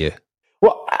for you?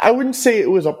 Well, I wouldn't say it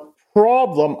was a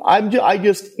problem. I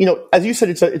just, as you said,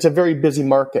 it's a very busy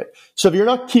market. So if you're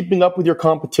not keeping up with your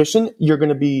competition, you're going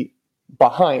to be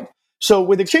behind. So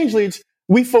with Exchange Leads,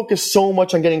 we focused so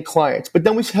much on getting clients, but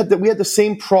then we had the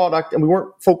same product and we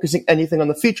weren't focusing anything on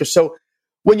the features. So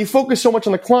when you focus so much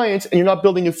on the clients and you're not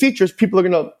building new features, people are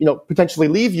going to, potentially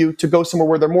leave you to go somewhere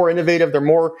where they're more innovative. They're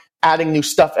more adding new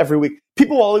stuff every week.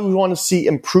 People always want to see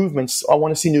improvements. I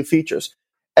want to see new features.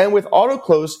 And with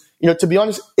AutoClose, to be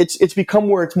honest, it's become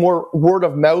where it's more word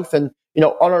of mouth. And,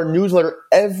 on our newsletter,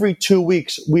 every 2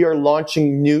 weeks, we are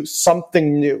launching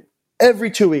something new. Every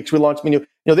 2 weeks, we launch something new.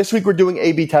 This week we're doing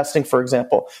A/B testing, for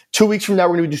example. 2 weeks from now,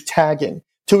 we're going to do tagging.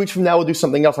 2 weeks from now, we'll do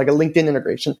something else like a LinkedIn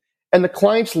integration. And the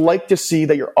clients like to see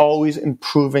that you're always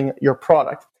improving your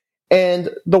product. And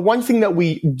the one thing that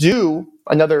we do,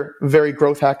 another very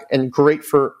growth hack and great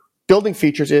for building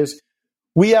features, is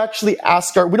we actually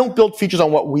we don't build features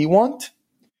on what we want.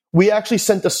 We actually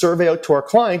sent a survey out to our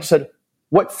clients and said,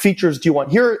 what features do you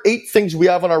want? Here are 8 things we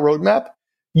have on our roadmap.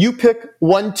 You pick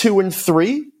 1, 2, and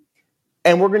 3,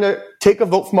 and we're going to take a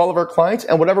vote from all of our clients,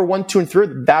 and whatever 1, 2, and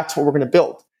 3, that's what we're going to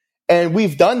build. And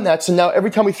we've done that. So now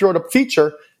every time we throw out a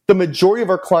feature, the majority of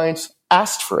our clients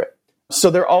asked for it. So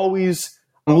they're always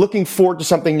looking forward to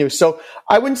something new. So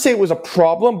I wouldn't say it was a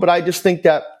problem, but I just think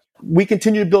that we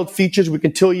continue to build features. We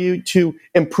continue to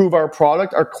improve our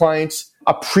product. Our clients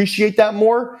appreciate that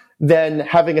more than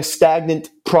having a stagnant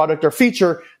product or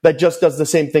feature that just does the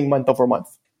same thing month over month.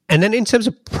 And then in terms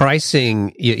of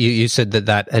pricing, you said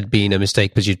that had been a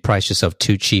mistake because you'd priced yourself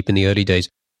too cheap in the early days.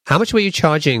 How much were you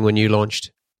charging when you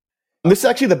launched? This is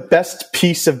actually the best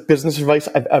piece of business advice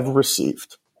I've ever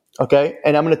received. Okay.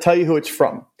 And I'm going to tell you who it's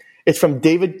from. It's from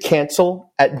David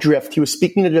Cancel at Drift. He was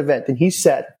speaking at an event and he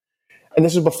said, and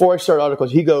this is before I started AutoClose,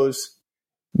 he goes,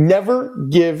 never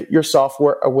give your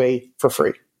software away for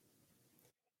free.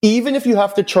 Even if you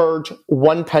have to charge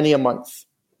 1 penny a month,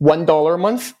 $1 a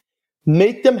month,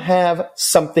 make them have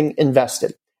something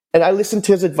invested. And I listened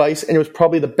to his advice and it was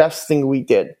probably the best thing we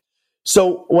did.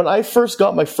 So when I first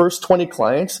got my first 20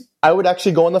 clients, I would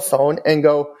actually go on the phone and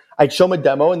I'd show them a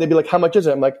demo and they'd be like, how much is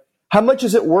it? I'm like, how much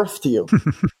is it worth to you?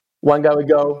 One guy would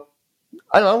go,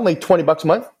 I don't know, like $20 a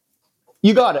month.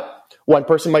 You got it. One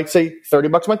person might say $30 a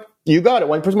month. You got it.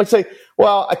 One person might say,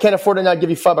 well, I can't afford it now. I'll give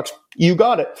you $5. You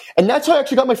got it. And that's how I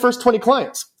actually got my first 20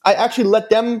 clients. I actually let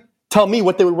them tell me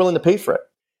what they were willing to pay for it.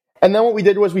 And then what we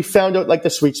did was we found out like the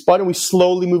sweet spot and we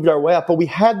slowly moved our way up. But we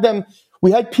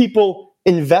had people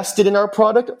invested in our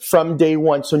product from day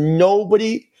one. So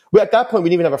at that point, we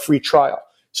didn't even have a free trial.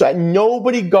 So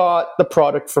nobody got the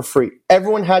product for free.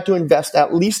 Everyone had to invest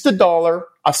at least $1,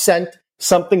 a cent,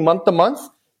 something month to month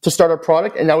to start our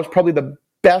product. And that was probably the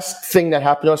best thing that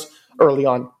happened to us early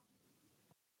on.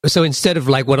 So instead of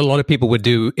like what a lot of people would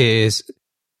do is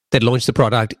they'd launch the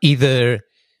product, either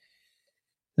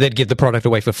they'd give the product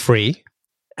away for free.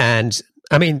 And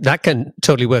I mean, that can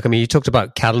totally work. I mean, you talked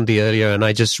about Calendly earlier, and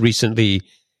I just recently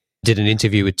did an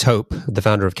interview with Tope, the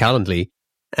founder of Calendly,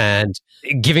 and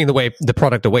giving the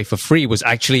product away for free was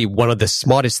actually one of the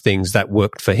smartest things that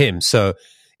worked for him. So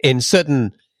in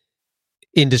certain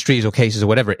industries or cases or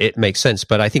whatever, it makes sense.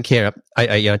 But I think here,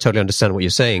 I totally understand what you're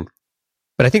saying.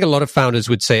 But I think a lot of founders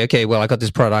would say, okay, well, I got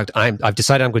this product. I've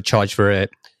decided I'm going to charge for it.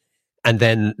 And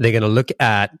then they're going to look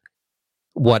at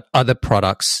what other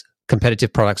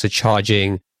competitive products are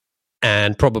charging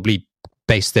and probably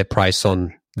base their price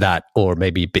on that, or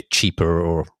maybe a bit cheaper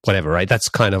or whatever, right? That's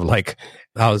kind of like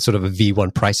how sort of a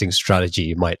V1 pricing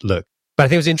strategy might look. But I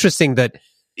think it was interesting that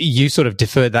you sort of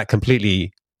deferred that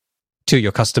completely to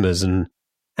your customers and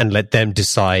let them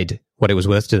decide what it was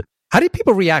worth to them. How did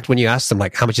people react when you asked them,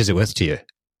 like, how much is it worth to you?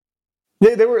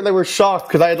 They were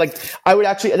shocked because I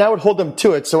would hold them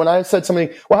to it. So when I said something,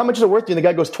 well, how much is it worth to you? And the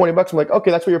guy goes $20. I'm like, okay,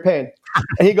 that's what you're paying.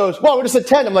 And he goes, well, we just said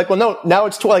 10. I'm like, well, no, now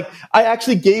it's 12. Like, I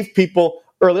actually gave people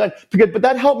early on but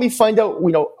that helped me find out,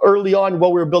 early on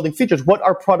while we were building features, what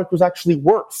our product was actually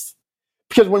worth.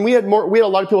 Because when we had a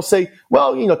lot of people say,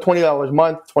 well, $20 a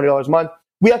month.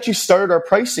 We actually started our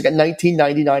pricing at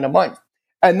 $19.99 a month.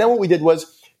 And then what we did was,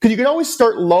 because you can always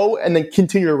start low and then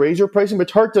continue to raise your pricing, but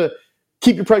it's hard to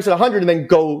keep your price at 100 and then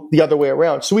go the other way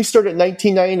around. So we started at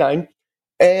 $19.99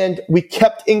 and we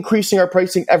kept increasing our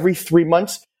pricing every 3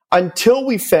 months until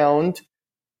we found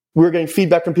we were getting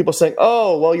feedback from people saying,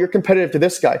 oh, well, you're competitive to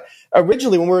this guy.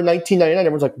 Originally, when we were $19.99,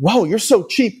 everyone's like, whoa, you're so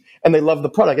cheap. And they love the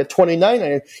product. At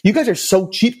 $29.99, you guys are so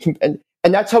cheap. And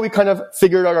that's how we kind of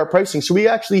figured out our pricing. So we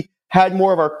actually had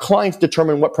more of our clients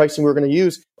determine what pricing we were going to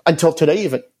use until today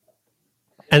even.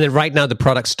 And then right now, the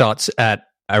product starts at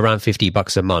around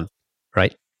 $50 a month,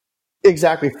 right?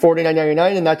 Exactly,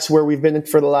 $49.99, and that's where we've been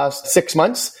for the last 6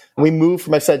 months. We moved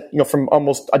from, from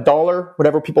almost $1,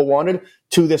 whatever people wanted,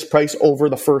 to this price over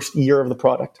the first year of the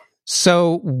product.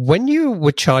 So when you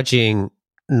were charging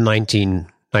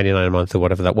 $19.99 a month or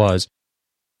whatever that was,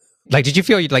 Like, did you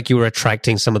feel like you were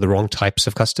attracting some of the wrong types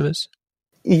of customers?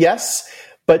 Yes,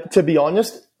 but to be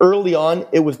honest, early on,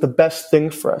 it was the best thing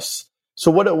for us. So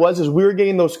what it was is we were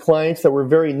getting those clients that were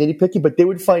very nitty-picky, but they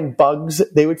would find bugs,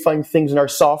 they would find things in our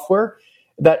software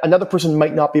that another person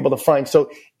might not be able to find. So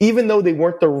even though they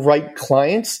weren't the right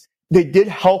clients, they did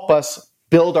help us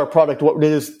build our product what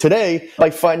it is today by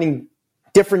finding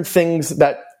different things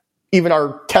that even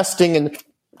our testing and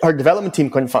our development team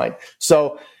couldn't find.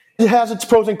 So it has its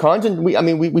pros and cons, and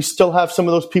we still have some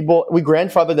of those people. We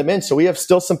grandfather them in, so we have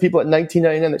still some people at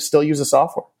 $19.99 that still use the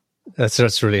software.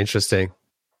 That's really interesting.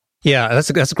 Yeah, that's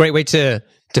a great way to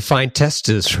find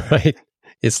testers, right?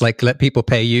 It's like let people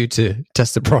pay you to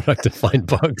test the product and find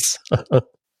bugs.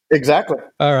 Exactly.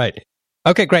 All right.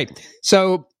 Okay, great.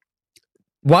 So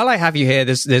while I have you here,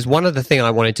 there's one other thing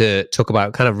I wanted to talk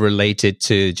about, kind of related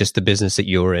to just the business that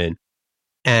you're in.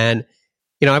 And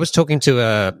I was talking to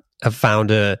a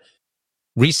founder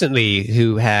recently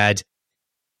who had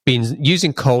been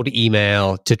using cold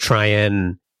email to try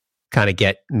and kind of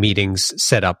get meetings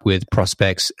set up with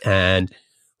prospects and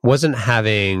wasn't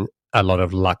having a lot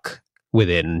of luck with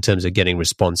it in terms of getting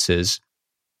responses.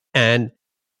 And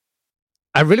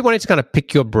I really wanted to kind of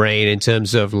pick your brain in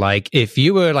terms of like, if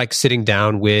you were like sitting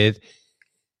down with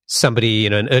somebody,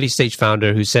 an early stage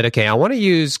founder who said, okay, I want to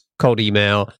use cold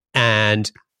email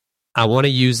and I want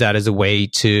to use that as a way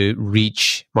to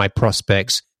reach my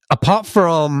prospects. Apart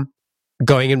from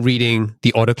going and reading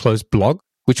the AutoClose blog,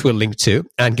 which we'll link to,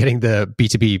 and getting the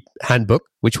B2B handbook,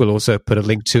 which we'll also put a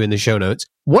link to in the show notes,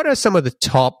 what are some of the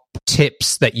top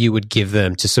tips that you would give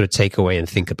them to sort of take away and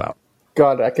think about?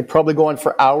 God, I could probably go on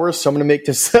for hours, so I'm going to make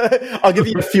this, I'll give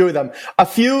you a few of them. A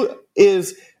few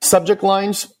is subject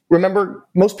lines. Remember,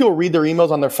 most people read their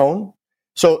emails on their phone.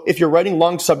 So if you're writing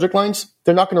long subject lines,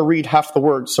 they're not going to read half the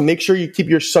words. So make sure you keep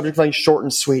your subject line short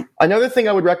and sweet. Another thing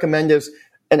I would recommend is,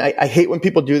 and I hate when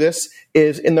people do this,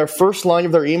 is in their first line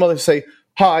of their email, they say,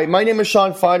 "Hi, my name is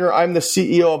Shawn Feiner. I'm the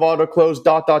CEO of AutoClose, ...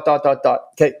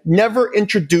 Okay, never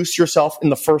introduce yourself in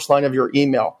the first line of your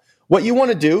email. What you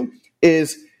want to do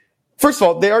is, first of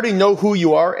all, they already know who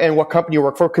you are and what company you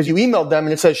work for because you emailed them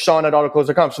and it says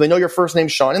Shawn@autoclose.com. So they know your first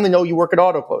name's Shawn and they know you work at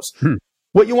AutoClose.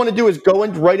 What you want to do is go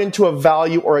right into a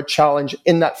value or a challenge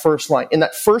in that first line. In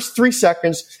that first 3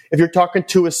 seconds, if you're talking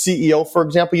to a CEO, for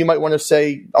example, you might want to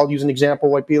say, I'll use an example,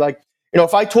 might be like,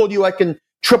 if I told you I can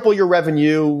triple your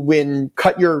revenue and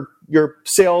cut your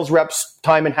sales reps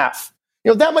time in half.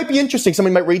 That might be interesting.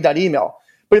 Somebody might read that email.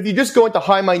 But if you just go into,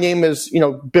 hi, my name is,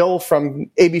 Bill from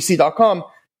abc.com,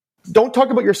 don't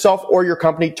talk about yourself or your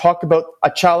company. Talk about a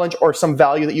challenge or some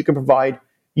value that you can provide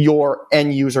your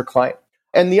end user client.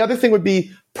 And the other thing would be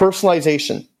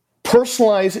personalization.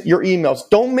 Personalize your emails.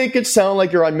 Don't make it sound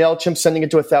like you're on MailChimp sending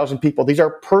it to 1,000 people. These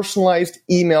are personalized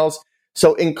emails.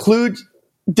 So include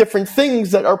different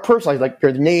things that are personalized, like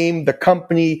your name, the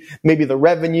company, maybe the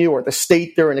revenue or the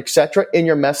state there, and et cetera, in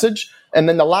your message. And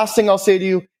then the last thing I'll say to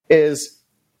you is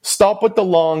stop with the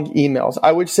long emails.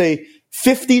 I would say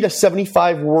 50 to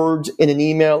 75 words in an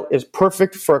email is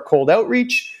perfect for a cold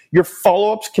outreach. Your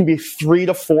follow-ups can be 3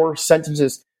 to 4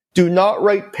 sentences. Do not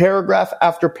write paragraph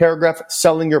after paragraph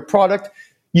selling your product.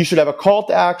 You should have a call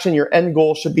to action. Your end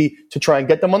goal should be to try and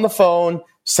get them on the phone,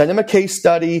 send them a case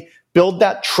study, build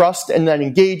that trust and that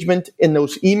engagement in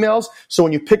those emails. So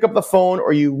when you pick up the phone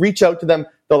or you reach out to them,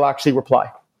 they'll actually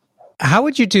reply. How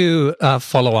would you do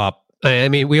follow-up? I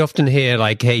mean, we often hear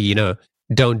like, hey,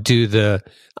 don't do the,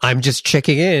 I'm just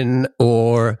checking in,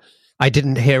 or I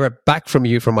didn't hear it back from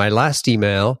you from my last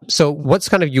email. So what's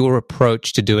kind of your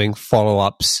approach to doing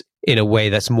follow-ups in a way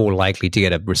that's more likely to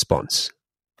get a response?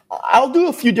 I'll do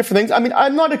a few different things. I mean,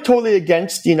 I'm not totally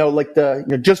against,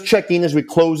 just checking as we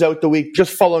close out the week,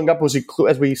 just following up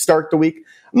as we start the week.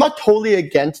 I'm not totally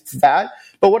against that.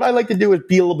 But what I like to do is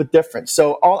be a little bit different.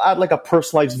 So I'll add like a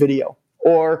personalized video,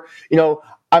 or,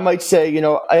 I might say,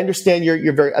 I understand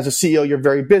you're very, as a CEO, you're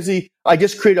very busy. I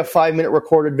just create a 5-minute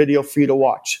recorded video for you to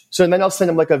watch. So then I'll send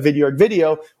them like a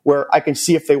video where I can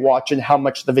see if they watch and how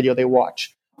much of the video they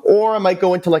watch. Or I might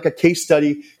go into like a case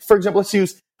study. For example, let's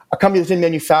use a company that's in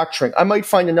manufacturing. I might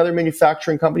find another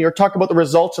manufacturing company or talk about the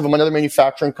results of another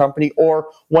manufacturing company or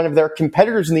one of their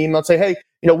competitors in the email and say, hey,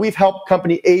 we've helped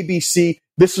company ABC.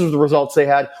 This is the results they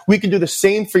had. We can do the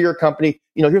same for your company.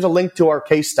 Here's a link to our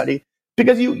case study.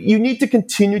 Because you need to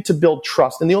continue to build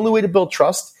trust. And the only way to build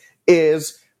trust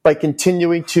is by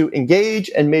continuing to engage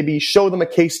and maybe show them a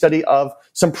case study of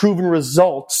some proven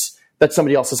results that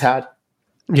somebody else has had.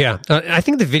 Yeah, I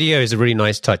think the video is a really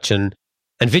nice touch. And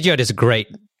Video is a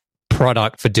great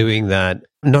product for doing that.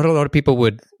 Not a lot of people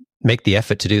would make the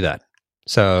effort to do that.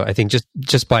 So I think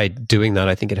just by doing that,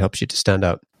 I think it helps you to stand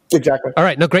out. Exactly. All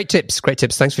right. No, great tips. Great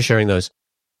tips. Thanks for sharing those.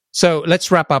 So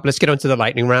let's wrap up. Let's get on to the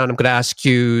lightning round. I'm going to ask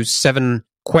you 7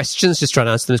 questions. Just try to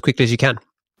answer them as quickly as you can.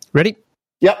 Ready?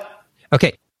 Yep.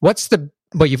 Okay. Well,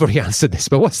 you've already answered this,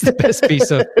 but what's the best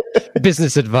piece of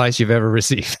business advice you've ever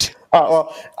received?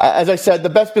 Well, as I said, the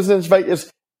best business advice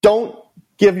is don't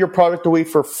give your product away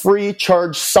for free.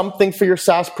 Charge something for your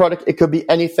SaaS product. It could be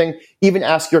anything. Even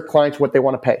ask your clients what they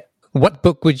want to pay. What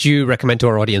book would you recommend to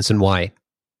our audience and why?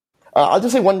 I'll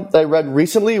just say one that I read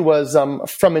recently was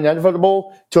From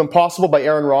Inevitable to Impossible by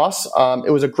Aaron Ross.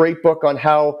 It was a great book on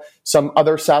how some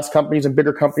other SaaS companies and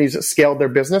bigger companies scaled their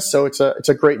business. So it's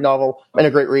a great novel and a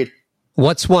great read.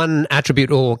 What's one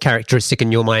attribute or characteristic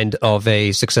in your mind of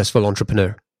a successful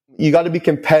entrepreneur? You got to be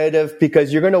competitive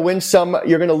because you're going to win some,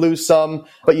 you're going to lose some,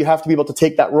 but you have to be able to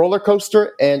take that roller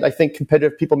coaster. And I think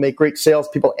competitive people make great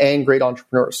salespeople and great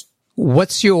entrepreneurs.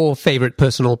 What's your favorite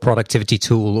personal productivity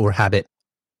tool or habit?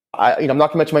 I'm not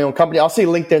going to mention my own company. I'll say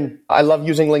LinkedIn. I love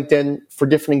using LinkedIn for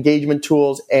different engagement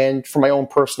tools and for my own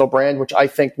personal brand, which I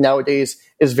think nowadays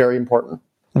is very important.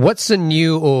 What's a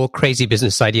new or crazy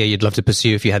business idea you'd love to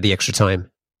pursue if you had the extra time?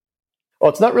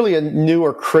 Well, it's not really a new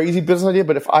or crazy business idea,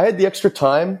 but if I had the extra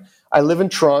time, I live in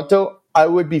Toronto, I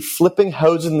would be flipping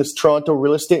houses in this Toronto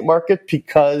real estate market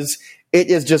because it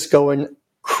is just going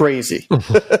crazy.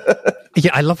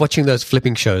 Yeah, I love watching those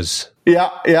flipping shows.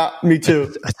 Yeah, me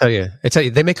too. I tell you,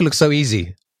 they make it look so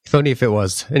easy. If only if it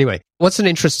was. Anyway, what's an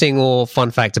interesting or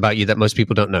fun fact about you that most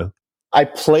people don't know? I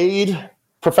played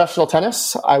professional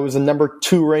tennis. I was a number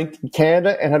 2 ranked in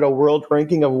Canada and had a world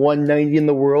ranking of 190 in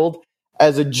the world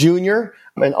as a junior,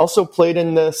 and also played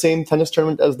in the same tennis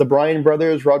tournament as the Bryan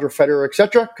brothers, Roger Federer,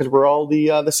 etc., because we're all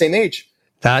the same age.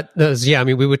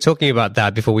 We were talking about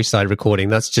that before we started recording.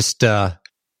 That's just,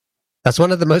 that's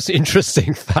one of the most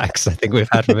interesting facts I think we've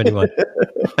had from anyone.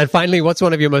 And finally, what's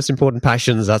one of your most important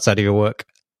passions outside of your work?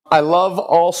 I love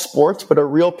all sports, but a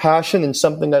real passion and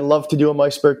something I love to do in my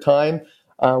spare time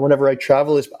whenever I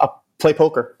travel is play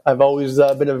poker. I've always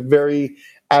been a very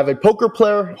avid poker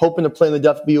player, hoping to play in the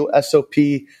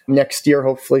WSOP next year,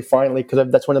 hopefully, finally,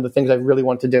 because that's one of the things I really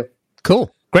want to do.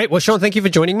 Cool. Great. Well, Shawn, thank you for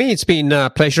joining me. It's been a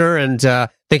pleasure. And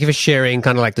thank you for sharing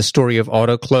kind of like the story of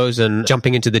AutoClose and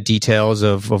jumping into the details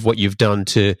of what you've done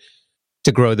to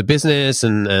grow the business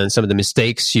and some of the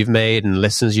mistakes you've made and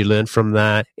lessons you learned from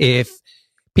that. If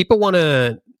people want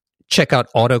to check out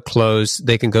AutoClose,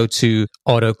 they can go to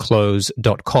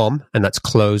autoclose.com, and that's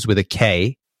close with a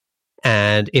K.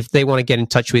 And if they want to get in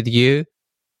touch with you,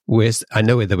 I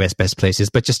know where the best place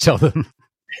is, but just tell them.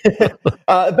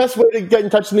 The best way to get in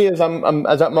touch with me is I'm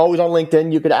always on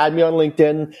LinkedIn. You could add me on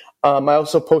LinkedIn. I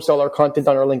also post all our content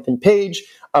on our LinkedIn page.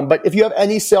 But if you have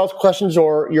any sales questions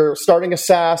or you're starting a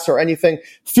SaaS or anything,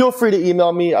 feel free to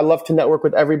email me. I love to network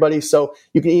with everybody. So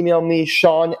you can email me,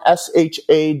 Shawn,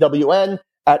 SHAWN,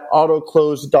 at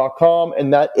autoclose.com.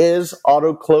 And that is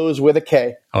AutoClose with a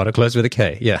K. AutoClose with a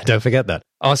K. Yeah, don't forget that.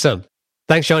 Awesome.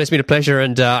 Thanks, Shawn. It's been a pleasure.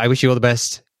 And I wish you all the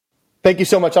best. Thank you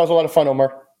so much. That was a lot of fun,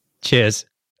 Omar. Cheers.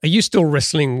 Are you still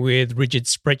wrestling with rigid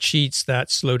spreadsheets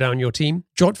that slow down your team?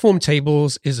 Jotform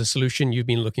Tables is a solution you've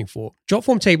been looking for.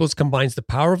 Jotform Tables combines the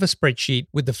power of a spreadsheet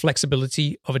with the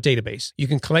flexibility of a database. You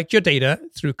can collect your data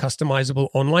through customizable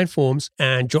online forms,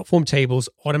 and Jotform Tables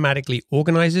automatically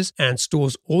organizes and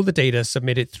stores all the data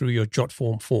submitted through your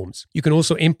Jotform forms. You can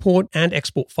also import and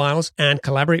export files and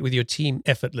collaborate with your team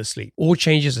effortlessly. All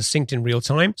changes are synced in real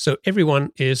time, so everyone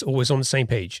is always on the same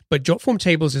page. But Jotform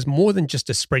Tables is more than just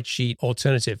a spreadsheet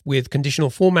alternative. With conditional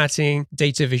formatting,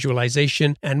 data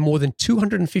visualization, and more than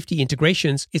 250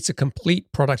 integrations, it's a complete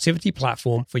productivity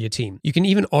platform for your team. You can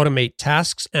even automate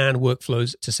tasks and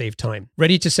workflows to save time.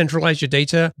 Ready to centralize your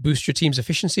data, boost your team's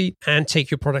efficiency, and take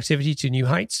your productivity to new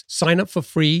heights? Sign up for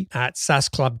free at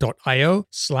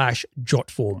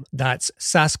saasclub.io/jotform. That's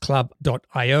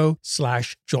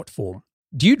saasclub.io/jotform.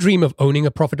 Do you dream of owning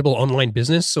a profitable online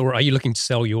business, or are you looking to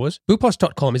sell yours?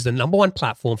 Boopos.com is the #1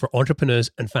 platform for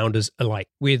entrepreneurs and founders alike.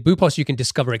 With Boopos, you can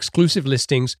discover exclusive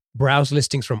listings, browse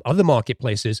listings from other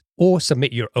marketplaces, or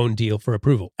submit your own deal for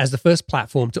approval. As the first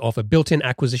platform to offer built-in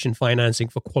acquisition financing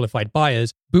for qualified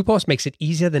buyers, Boopos makes it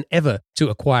easier than ever to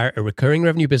acquire a recurring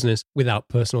revenue business without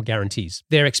personal guarantees.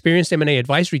 Their experienced M&A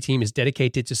advisory team is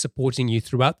dedicated to supporting you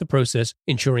throughout the process,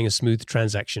 ensuring a smooth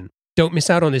transaction. Don't miss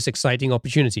out on this exciting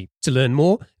opportunity. To learn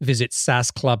more, visit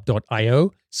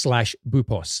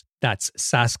saasclub.io/boopos. That's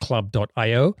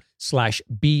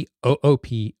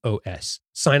saasclub.io/BOOPOS.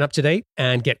 Sign up today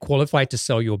and get qualified to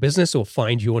sell your business or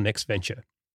find your next venture.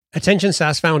 Attention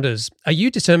SaaS founders, are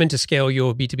you determined to scale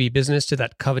your B2B business to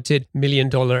that coveted $1 million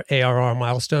ARR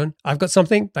milestone? I've got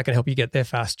something that can help you get there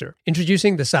faster.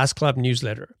 Introducing the SaaS Club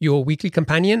newsletter, your weekly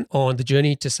companion on the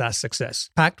journey to SaaS success.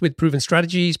 Packed with proven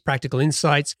strategies, practical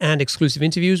insights, and exclusive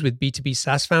interviews with B2B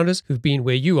SaaS founders who've been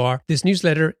where you are, this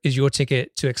newsletter is your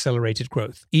ticket to accelerated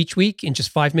growth. Each week, in just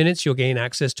 5 minutes, you'll gain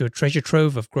access to a treasure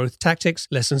trove of growth tactics,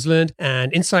 lessons learned,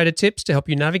 and insider tips to help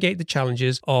you navigate the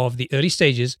challenges of the early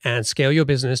stages and scale your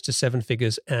business to 7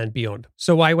 figures and beyond.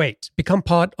 So why wait? Become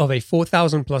part of a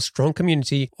 4,000 plus strong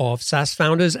community of SaaS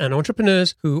founders and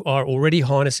entrepreneurs who are already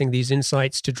harnessing these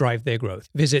insights to drive their growth.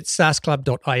 Visit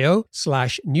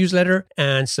saasclub.io/newsletter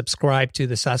and subscribe to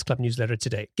the SaaS Club newsletter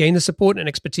today. Gain the support and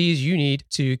expertise you need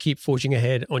to keep forging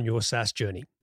ahead on your SaaS journey.